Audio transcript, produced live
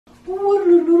Hey,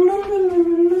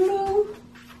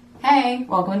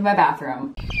 welcome to my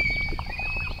bathroom.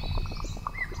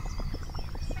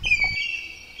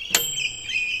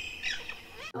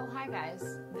 Oh, hi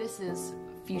guys. This is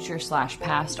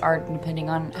future/past Arden, depending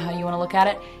on how you want to look at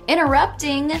it,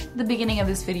 interrupting the beginning of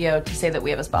this video to say that we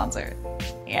have a sponsor.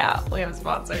 Yeah, we have a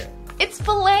sponsor. It's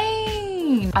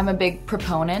Flame! I'm a big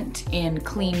proponent in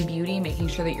clean beauty, making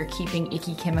sure that you're keeping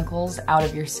icky chemicals out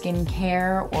of your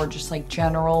skincare or just like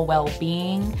general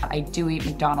well-being. I do eat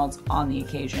McDonald's on the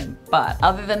occasion, but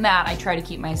other than that, I try to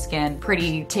keep my skin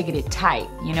pretty ticketed tight,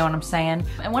 you know what I'm saying?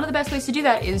 And one of the best ways to do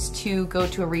that is to go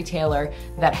to a retailer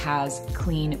that has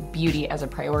clean beauty as a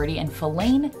priority, and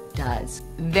Flame does.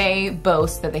 They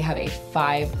boast that they have a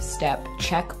 5-step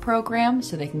check program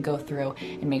so they can go through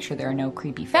and make sure there are no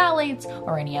creepy phthalates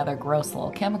or any other gross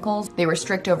little chemicals. They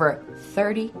restrict over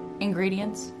 30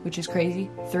 ingredients, which is crazy.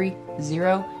 30.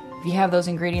 If you have those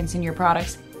ingredients in your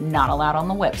products, not allowed on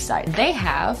the website. They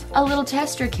have a little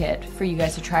tester kit for you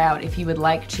guys to try out if you would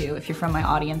like to. If you're from my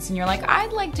audience and you're like,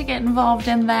 I'd like to get involved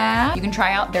in that. You can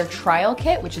try out their trial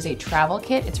kit, which is a travel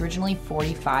kit. It's originally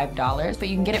 $45, but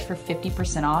you can get it for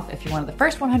 50% off if you're one of the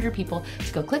first 100 people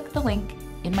to go click the link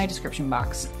in my description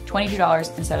box.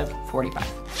 $22 instead of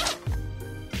 $45.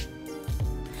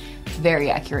 Very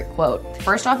accurate quote.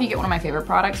 First off, you get one of my favorite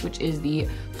products, which is the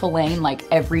Flame like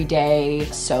everyday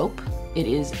soap. It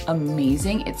is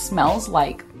amazing. It smells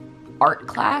like art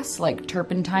class, like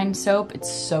turpentine soap.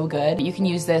 It's so good. You can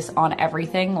use this on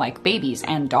everything, like babies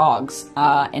and dogs,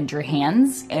 and your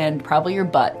hands, and probably your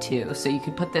butt too. So you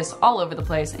could put this all over the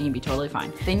place and you'd be totally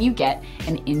fine. Then you get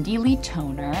an Indie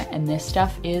toner, and this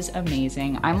stuff is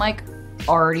amazing. I'm like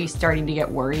already starting to get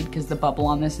worried because the bubble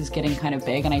on this is getting kind of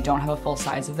big and I don't have a full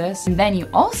size of this. And then you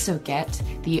also get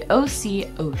the OC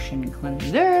Ocean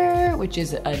Cleanser, which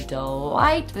is a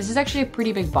delight. This is actually a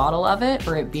pretty big bottle of it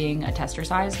for it being a tester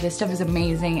size. This stuff is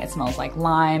amazing. It smells like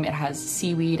lime. It has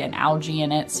seaweed and algae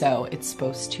in it, so it's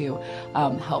supposed to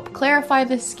help clarify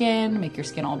the skin, make your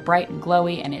skin all bright and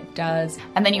glowy, and it does.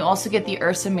 And then you also get the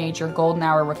Ursa Major Golden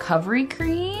Hour Recovery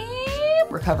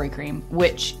Cream,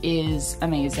 which is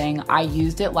amazing. I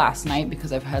used it last night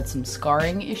because I've had some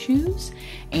scarring issues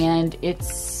and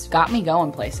it's got me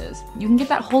going places. You can get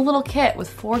that whole little kit with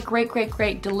 4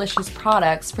 great, delicious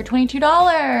products for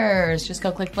 $22. Just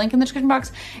go click the link in the description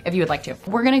box if you would like to.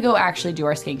 We're gonna go actually do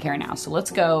our skincare now. So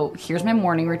let's go. Here's my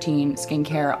morning routine,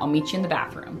 skincare. I'll meet you in the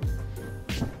bathroom.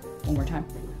 One more time.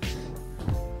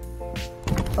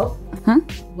 Oh,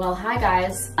 well, hi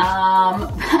guys.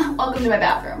 Welcome to my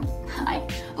bathroom. Hi.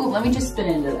 Ooh, let me just spin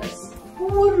into this.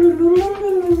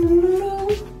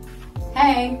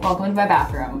 Hey, welcome to my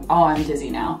bathroom. Oh, I'm dizzy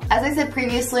now. As I said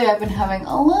previously, I've been having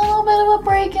a little bit of a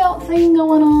breakout thing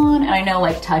going on. And I know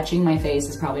like touching my face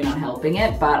is probably not helping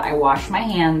it, but I wash my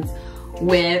hands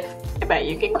with, I bet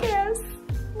you can guess,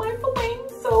 my Flame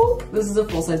soap. This is a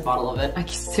full-size bottle of it. I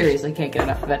seriously can't get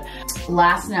enough of it.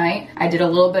 Last night, I did a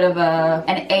little bit of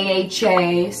an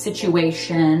AHA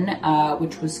situation,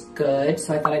 which was good.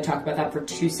 So I thought I'd talk about that for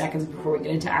 2 seconds before we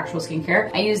get into actual skincare.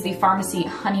 I use the Pharmacy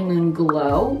Honeymoon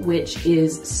Glow, which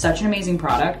is such an amazing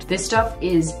product. This stuff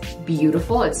is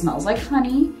beautiful. It smells like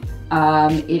honey.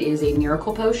 It is a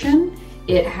miracle potion.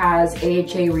 It has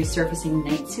AHA resurfacing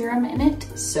night serum in it,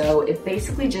 so it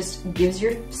basically just gives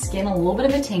your skin a little bit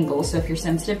of a tingle. So if you're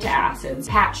sensitive to acids,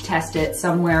 patch test it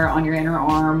somewhere on your inner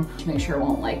arm to make sure it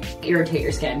won't like irritate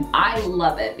your skin. I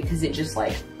love it because it just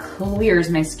like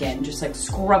clears my skin, just like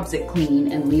scrubs it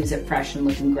clean and leaves it fresh and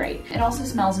looking great. It also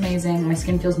smells amazing. My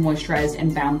skin feels moisturized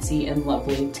and bouncy and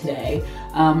lovely today.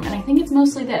 And I think it's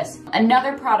mostly this.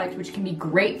 Another product which can be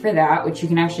great for that, which you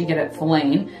can actually get at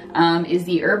Flame, is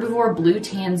the Herbivore Blue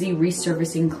Tansy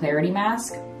Resurfacing Clarity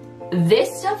Mask.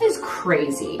 This stuff is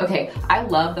crazy. Okay, I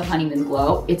love the Honeymoon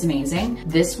Glow. It's amazing.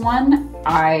 This one,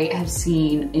 I have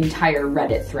seen entire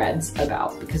Reddit threads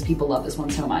about because people love this one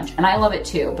so much. And I love it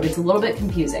too, but it's a little bit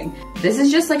confusing. This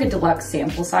is just like a deluxe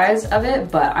sample size of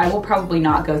it, but I will probably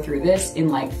not go through this in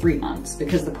like 3 months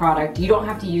because the product, you don't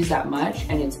have to use that much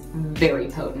and it's very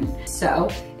potent. So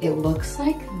it looks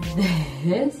like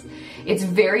this. It's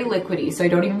very liquidy, so I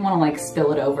don't even want to like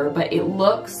spill it over, but it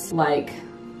looks like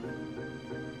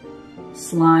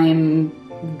slime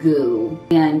goo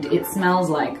and it smells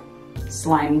like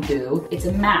slimy goo. It's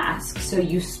a mask, so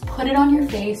you put it on your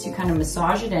face, you kind of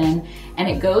massage it in, and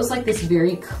it goes like this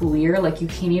very clear, like you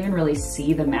can't even really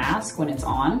see the mask when it's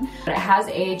on. But it has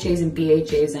AHAs and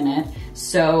BHAs in it,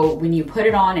 so when you put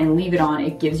it on and leave it on,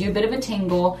 it gives you a bit of a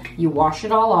tingle, you wash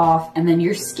it all off, and then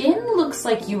your skin looks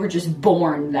like you were just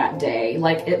born that day.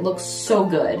 Like, it looks so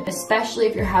good, especially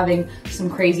if you're having some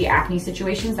crazy acne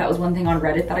situations. That was one thing on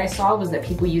Reddit that I saw, was that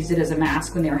people used it as a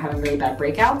mask when they were having really bad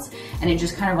breakouts, and it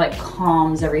just kind of like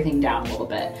calms everything down a little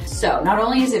bit. So not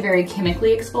only is it very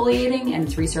chemically exfoliating and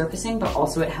it's resurfacing, but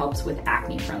also it helps with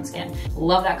acne prone skin.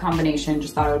 Love that combination.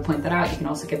 Just thought I would point that out. You can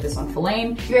also get this on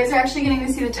Filane. You guys are actually getting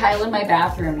to see the tile in my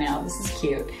bathroom now. This is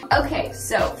cute. Okay,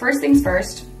 so first things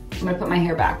first, I'm gonna put my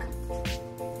hair back.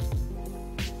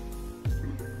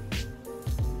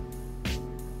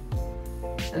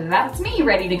 That's me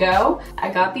ready to go. I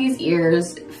got these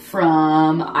ears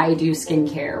from I Do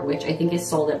Skincare, which I think is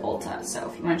sold at Ulta.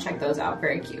 So if you want to check those out,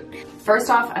 very cute. First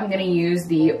off, I'm gonna use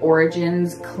the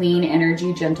Origins Clean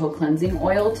Energy Gentle Cleansing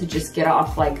Oil to just get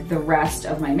off like the rest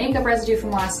of my makeup residue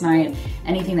from last night,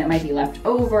 anything that might be left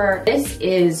over. This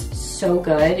is so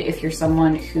good if you're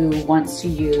someone who wants to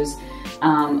use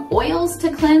oils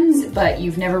to cleanse, but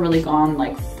you've never really gone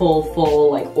like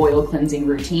full like oil cleansing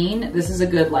routine. This is a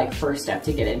good like first step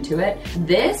to get into it.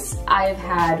 This I've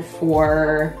had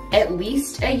for at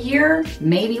least a year,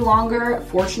 maybe longer.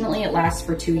 Fortunately, it lasts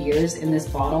for 2 years in this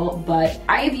bottle, but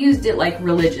I've used it like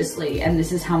religiously, and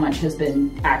this is how much has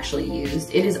been actually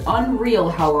used. It is unreal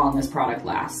how long this product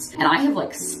lasts. And I have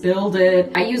like spilled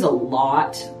it. I use a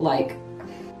lot, like,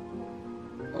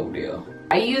 oh dear.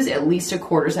 I use at least a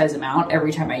quarter size amount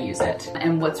every time I use it.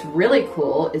 And what's really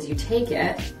cool is you take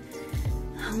it,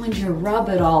 and when you rub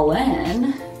it all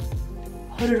in,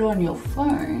 put it on your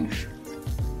face.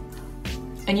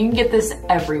 And you can get this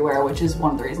everywhere, which is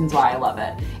one of the reasons why I love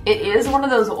it. It is one of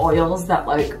those oils that,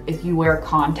 like, if you wear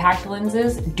contact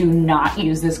lenses, do not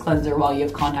use this cleanser while you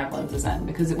have contact lenses in,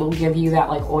 because it will give you that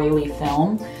like oily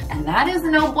film, and that is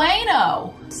no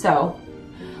bueno. So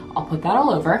I'll put that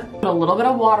all over, put a little bit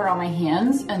of water on my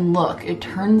hands, and look, it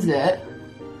turns it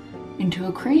into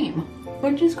a cream,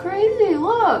 which is crazy.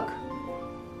 Look,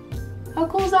 how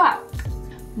cool is that?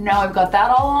 Now I've got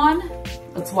that all on,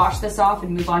 let's wash this off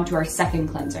and move on to our second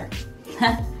cleanser.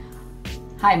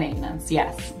 High maintenance,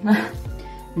 yes.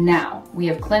 Now, we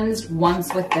have cleansed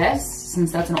once with this.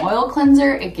 Since that's an oil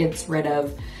cleanser, it gets rid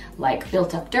of like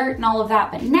built up dirt and all of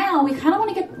that, but now we kind of want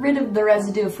to get rid of the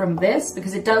residue from this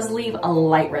because it does leave a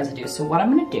light residue. So what I'm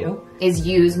gonna do is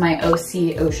use my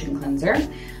OC Ocean Cleanser.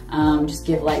 Just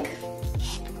give like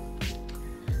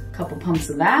a couple pumps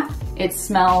of that. It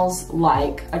smells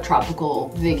like a tropical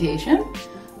vacation.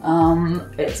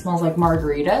 It smells like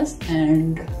margaritas,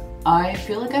 and I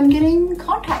feel like I'm getting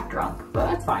contact drunk,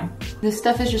 but that's fine. This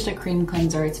stuff is just a cream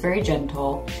cleanser. It's very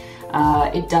gentle.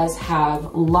 It does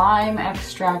have lime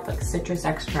extract, like citrus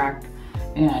extract,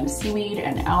 and seaweed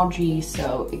and algae,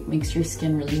 so it makes your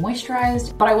skin really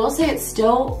moisturized. But I will say it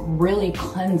still really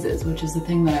cleanses, which is the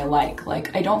thing that I like.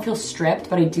 Like, I don't feel stripped,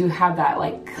 but I do have that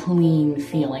like clean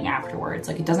feeling afterwards.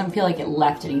 Like, it doesn't feel like it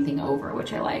left anything over,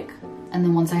 which I like. And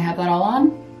then once I have that all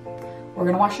on, we're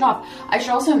gonna wash it off. I should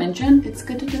also mention, it's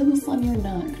good to do this on your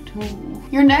neck too.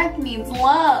 Your neck needs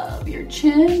love. Your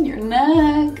chin, your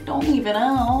neck, don't leave it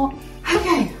out.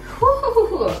 Okay,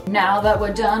 whew. Now that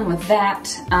we're done with that,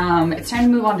 it's time to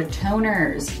move on to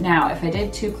toners. Now, if I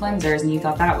did 2 cleansers and you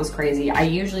thought that was crazy, I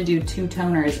usually do 2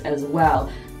 toners as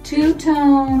well. 2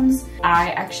 tones. I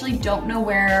actually don't know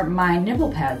where my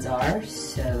nipple pads are,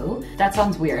 so that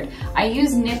sounds weird. I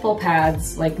use nipple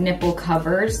pads, like nipple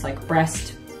covers, like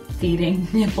breast feeding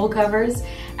nipple covers,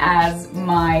 as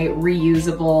my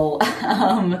reusable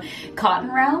cotton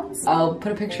rounds. I'll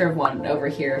put a picture of one over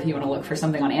here if you want to look for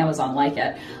something on Amazon like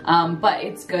it. But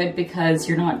it's good because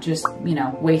you're not just, you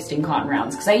know, wasting cotton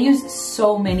rounds, because I use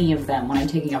so many of them when I'm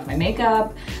taking off my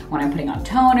makeup, when I'm putting on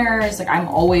toners. Like,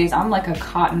 I'm like a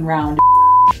cotton round,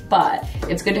 but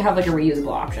it's good to have like a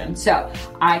reusable option. So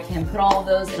I can put all of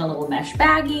those in a little mesh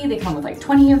baggie. They come with like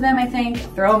 20 of them, I think.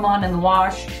 Throw them on in the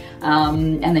wash.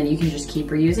 And then you can just keep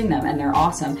reusing them, and they're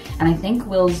awesome. And I think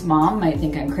Will's mom might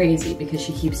think I'm crazy because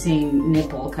she keeps seeing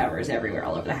nipple covers everywhere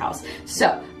all over the house.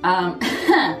 So,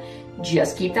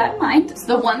 just keep that in mind. So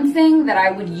the one thing that I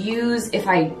would use if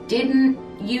I didn't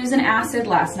use an acid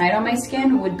last night on my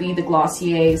skin would be the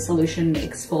Glossier Solution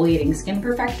Exfoliating Skin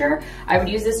Perfector. I would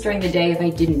use this during the day if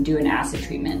I didn't do an acid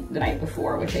treatment the night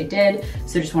before, which I did.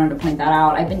 So just wanted to point that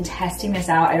out. I've been testing this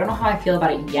out. I don't know how I feel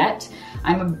about it yet.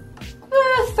 I'm a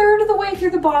a third of the way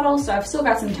through the bottle, so I've still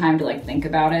got some time to like think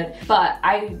about it. But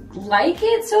I like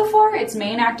it so far. Its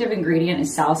main active ingredient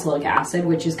is salicylic acid,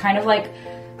 which is kind of like,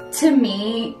 to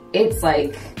me, it's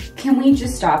like, can we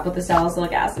just stop with the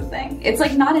salicylic acid thing? It's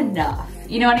like not enough.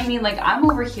 You know what I mean? Like I'm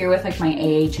over here with like my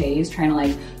AHAs trying to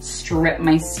like strip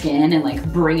my skin and like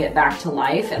bring it back to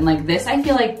life. And like this, I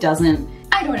feel like doesn't,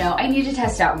 I don't know. I need to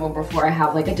test out more before I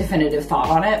have like a definitive thought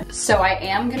on it. So I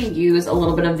am gonna use a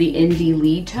little bit of the Indie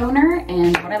Lee toner.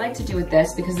 And what I like to do with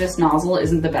this, because this nozzle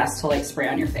isn't the best to like spray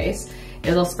on your face,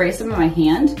 it'll spray some in my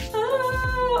hand.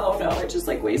 Oh no, I just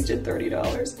like wasted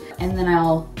 $30. And then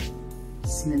I'll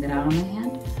smooth it out on my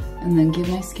hand and then give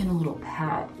my skin a little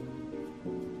pat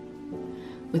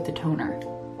with the toner,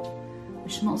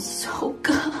 which smells so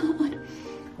good.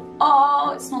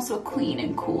 Oh, it smells so clean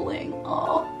and cooling.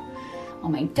 Oh,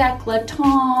 on my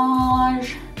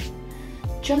décolletage.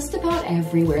 Just about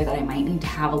everywhere that I might need to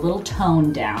have a little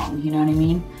tone down, you know what I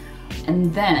mean?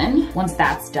 And then once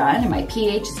that's done and my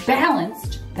pH is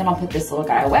balanced, then I'll put this little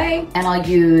guy away and I'll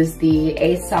use the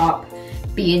Aesop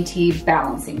B&T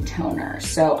Balancing Toner.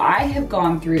 So I have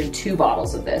gone through 2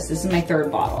 bottles of this. This is my 3rd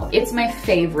bottle. It's my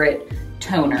favorite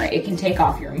toner. It can take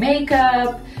off your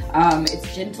makeup.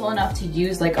 It's gentle enough to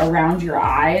use like around your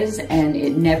eyes and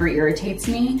it never irritates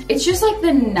me. It's just like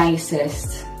the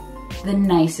nicest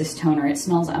toner. It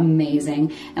smells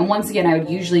amazing. And once again, I would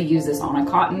usually use this on a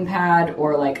cotton pad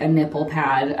or like a nipple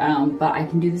pad, but I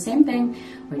can do the same thing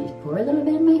where you just pour a little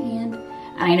bit in my hand.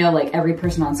 And I know like every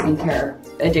person on skincare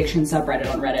addiction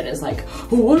subreddit on Reddit is like,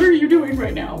 what are you doing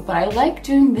right now? But I like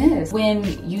doing this. When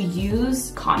you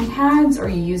use cotton pads or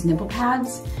you use nipple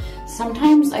pads,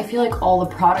 sometimes I feel like all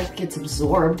the product gets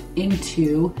absorbed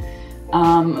into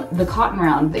the cotton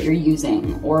round that you're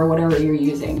using or whatever you're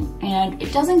using, and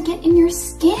it doesn't get in your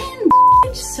skin,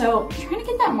 bitch. So I'm trying to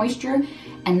get that moisture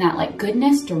and that like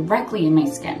goodness directly in my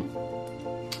skin.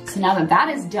 So now that that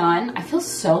is done, I feel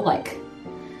so like,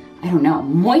 I don't know,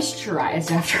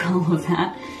 moisturized after all of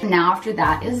that. Now after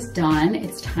that is done,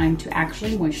 it's time to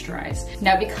actually moisturize.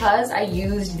 Now because I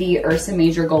used the Ursa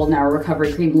Major Golden Hour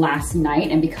Recovery Cream last night,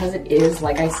 and because it is,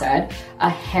 like I said, a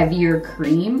heavier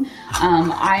cream,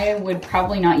 I would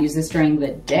probably not use this during the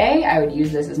day. I would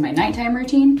use this as my nighttime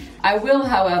routine. I will,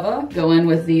 however, go in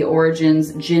with the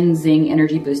Origins Ginseng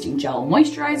Energy Boosting Gel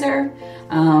Moisturizer,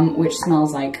 which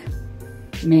smells like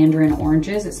mandarin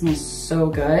oranges. It smells so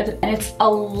good. And it's a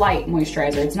light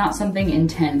moisturizer. It's not something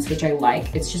intense, which I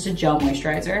like. It's just a gel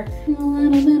moisturizer. A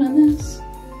little bit of this.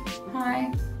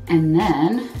 Hi. And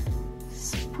then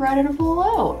spread it all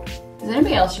out. Does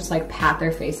anybody else just like pat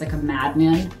their face like a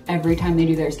madman every time they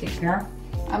do their skincare?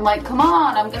 I'm like, come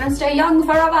on, I'm gonna stay young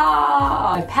forever.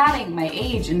 I'm patting my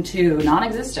age into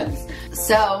non-existence.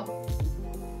 So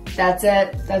that's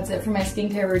it. That's it for my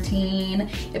skincare routine.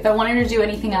 If I wanted to do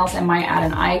anything else, I might add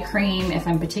an eye cream if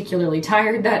I'm particularly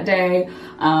tired that day,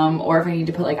 or if I need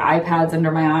to put like eye pads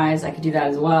under my eyes, I could do that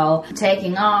as well.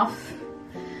 Taking off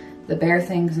the bare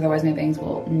thing, because otherwise my bangs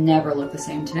will never look the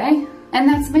same today. And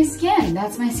that's my skin.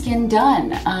 That's my skin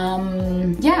done.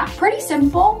 Yeah, pretty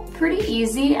simple, pretty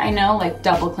easy. I know like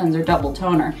double cleanser, double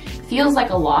toner feels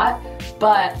like a lot,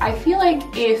 but I feel like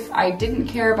if I didn't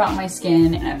care about my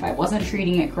skin and if I wasn't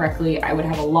treating it correctly, I would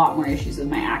have a lot more issues with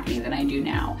my acne than I do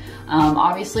now.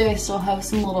 Obviously, I still have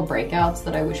some little breakouts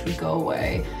that I wish would go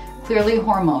away. Clearly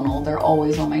hormonal, they're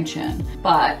always on my chin.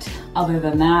 But other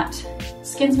than that,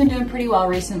 skin's been doing pretty well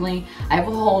recently. I have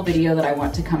a whole video that I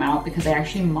want to come out because I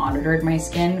actually monitored my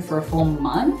skin for a full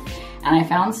month and I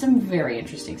found some very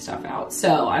interesting stuff out.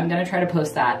 So I'm gonna try to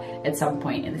post that at some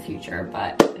point in the future.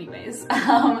 But anyways,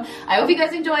 I hope you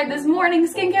guys enjoyed this morning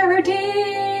skincare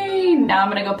routine. Now I'm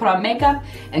gonna go put on makeup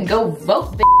and go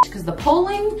vote, bitch, because the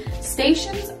polling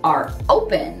stations are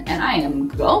open and I am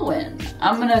going.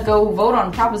 I'm gonna go vote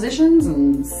on propositions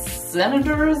and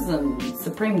senators and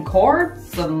Supreme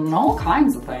Courts and all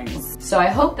kinds of things. So I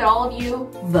hope that all of you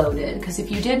voted, because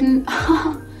if you didn't,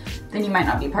 then you might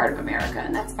not be part of America,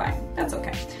 and that's fine, that's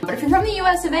okay. But if you're from the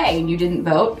US of A and you didn't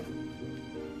vote,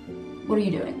 what are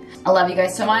you doing? I love you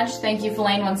guys so much. Thank you,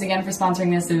 Fellaine, once again for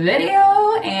sponsoring this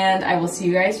video, and I will see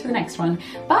you guys for the next one.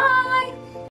 Bye!